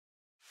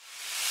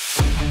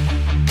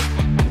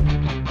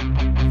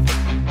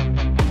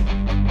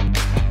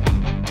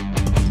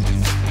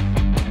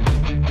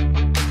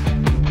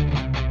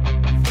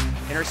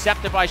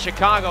intercepted by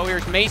Chicago.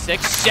 Here's Masick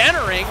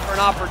centering for an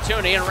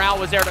opportunity, and Rao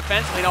was there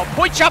defensively. Now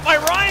point shot by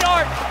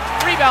Reinhart.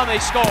 Rebound, they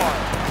score.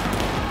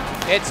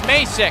 It's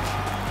Masick.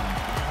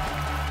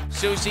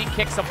 Susie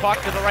kicks the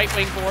puck to the right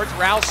wing boards.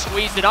 Rao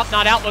squeezed it up,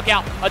 not out, look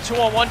out. A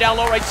 2-on-1 down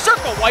low right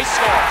circle. Weiss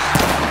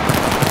scores.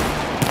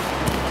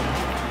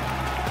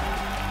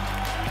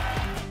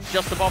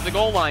 Just above the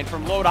goal line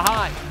from low to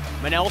high.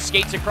 Manel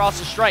skates across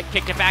the stripe,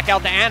 kicked it back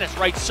out to Annis,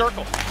 right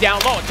circle,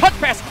 down low, a touch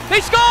pass, they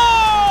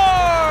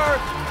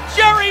score!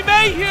 Jerry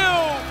Mayhew,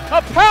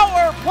 a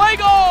power play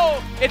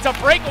goal! It's a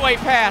breakaway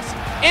pass,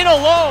 in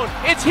alone,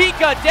 it's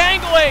Hika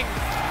dangling.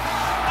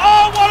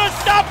 Oh, what a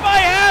stop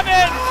by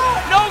Hammond!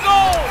 No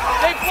goal,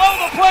 they blow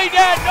the play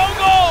dead, no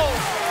goal!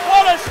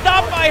 What a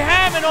stop by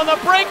Hammond on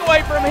the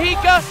breakaway from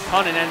Hika.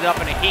 Cunnin ended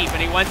up in a heap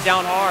and he went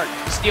down hard.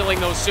 Stealing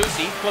those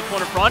Susie, flipped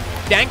one in front,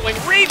 dangling,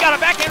 Reed got a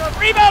backhand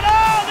rebound,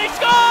 oh, they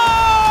score!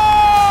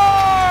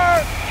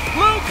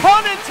 Lou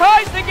Cunnin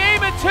ties the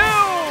game at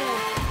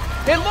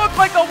 2. It looked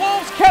like the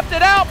Wolves kept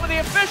it out, but the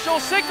official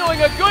signaling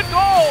a good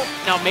goal.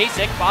 Now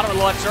Masick, bottom of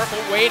the left circle,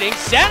 waiting,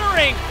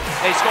 centering,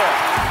 they score.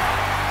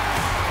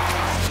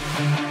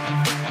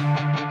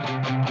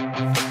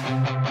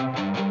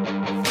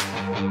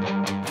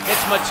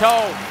 It's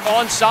Mateau,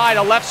 onside,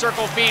 a left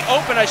circle feed,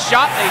 open a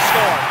shot, they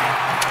score.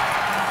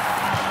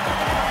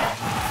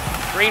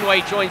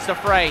 Greenway joins the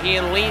fray. He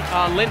and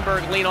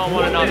Lindbergh lean on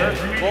one another.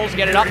 Wolves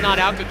get it up, not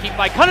out, good keep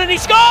by Cunnin, he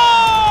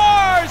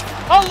scores!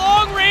 A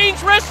long-range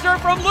wrister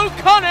from Luke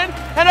Cunnin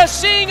and a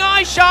seeing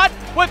eye shot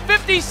with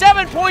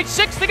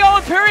 57.6 to go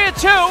in period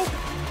 2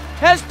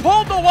 has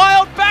pulled the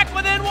Wild back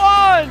within 1.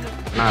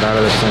 Not out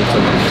of the sense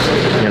of,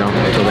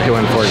 until they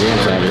win 4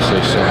 games,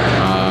 obviously. So,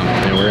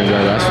 we're going to do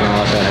our best and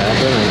let that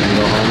happen and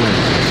go home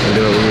and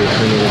do what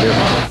we need to do.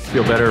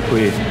 Feel better if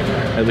we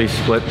at least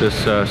split this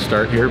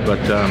start here, but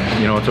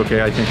it's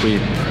okay. I think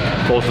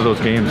both of those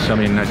games,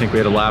 I think we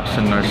had a lapse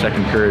in our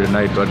second period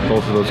tonight, but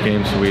both of those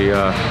games we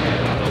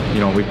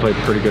played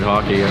pretty good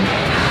hockey, and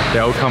the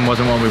outcome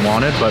wasn't what we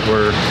wanted, but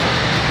we're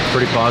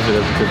pretty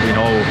positive because we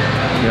know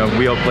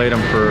we outplayed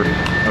them for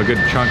a good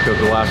chunk of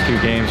the last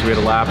 2 games. We had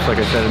a lapse, like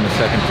I said, in the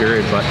second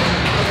period, but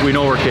we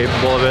know we're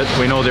capable of it.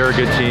 We know they're a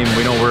good team.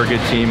 We know we're a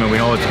good team, and we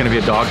know it's going to be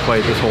a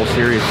dogfight this whole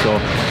series. So,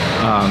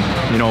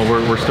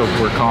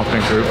 we're a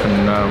confident group,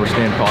 and we're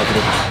staying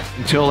positive.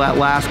 Until that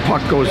last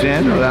puck goes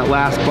in or that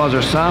last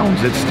buzzer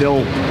sounds, it's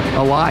still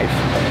alive.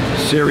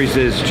 Series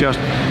is just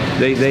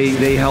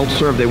they held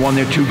serve. They won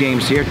their 2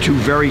 games here, 2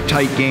 very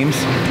tight games.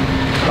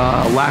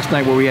 Last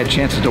night where we had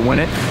chances to win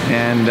it,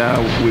 and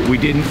we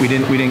didn't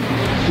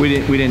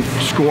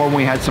score when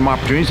we had some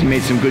opportunities. We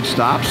made some good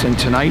stops, and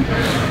tonight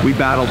we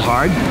battled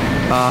hard.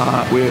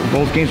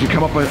 Both games we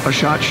come up a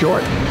shot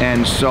short,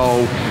 and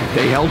so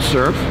they held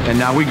serve, and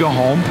now we go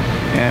home,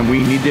 and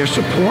we need their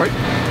support.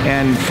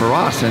 And for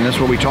us, and that's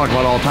what we talk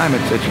about all the time,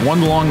 it's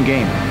one long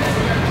game.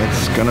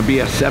 It's going to be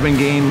a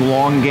 7-game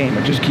long game.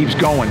 It just keeps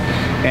going,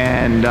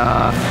 and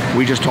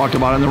we just talked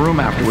about it in the room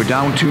after. We're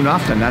down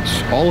 2-0.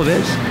 That's all it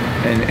is.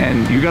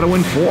 And you got to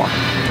win 4,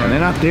 and they're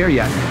not there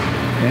yet.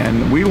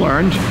 And we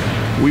learned,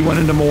 we went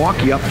into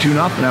Milwaukee up 2-0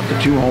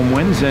 after 2 home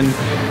wins, and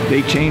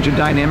they changed the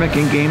dynamic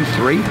in game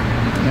 3.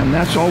 And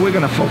that's all we're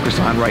going to focus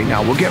on right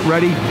now. We'll get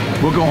ready,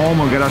 we'll go home,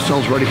 we'll get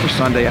ourselves ready for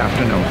Sunday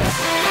afternoon.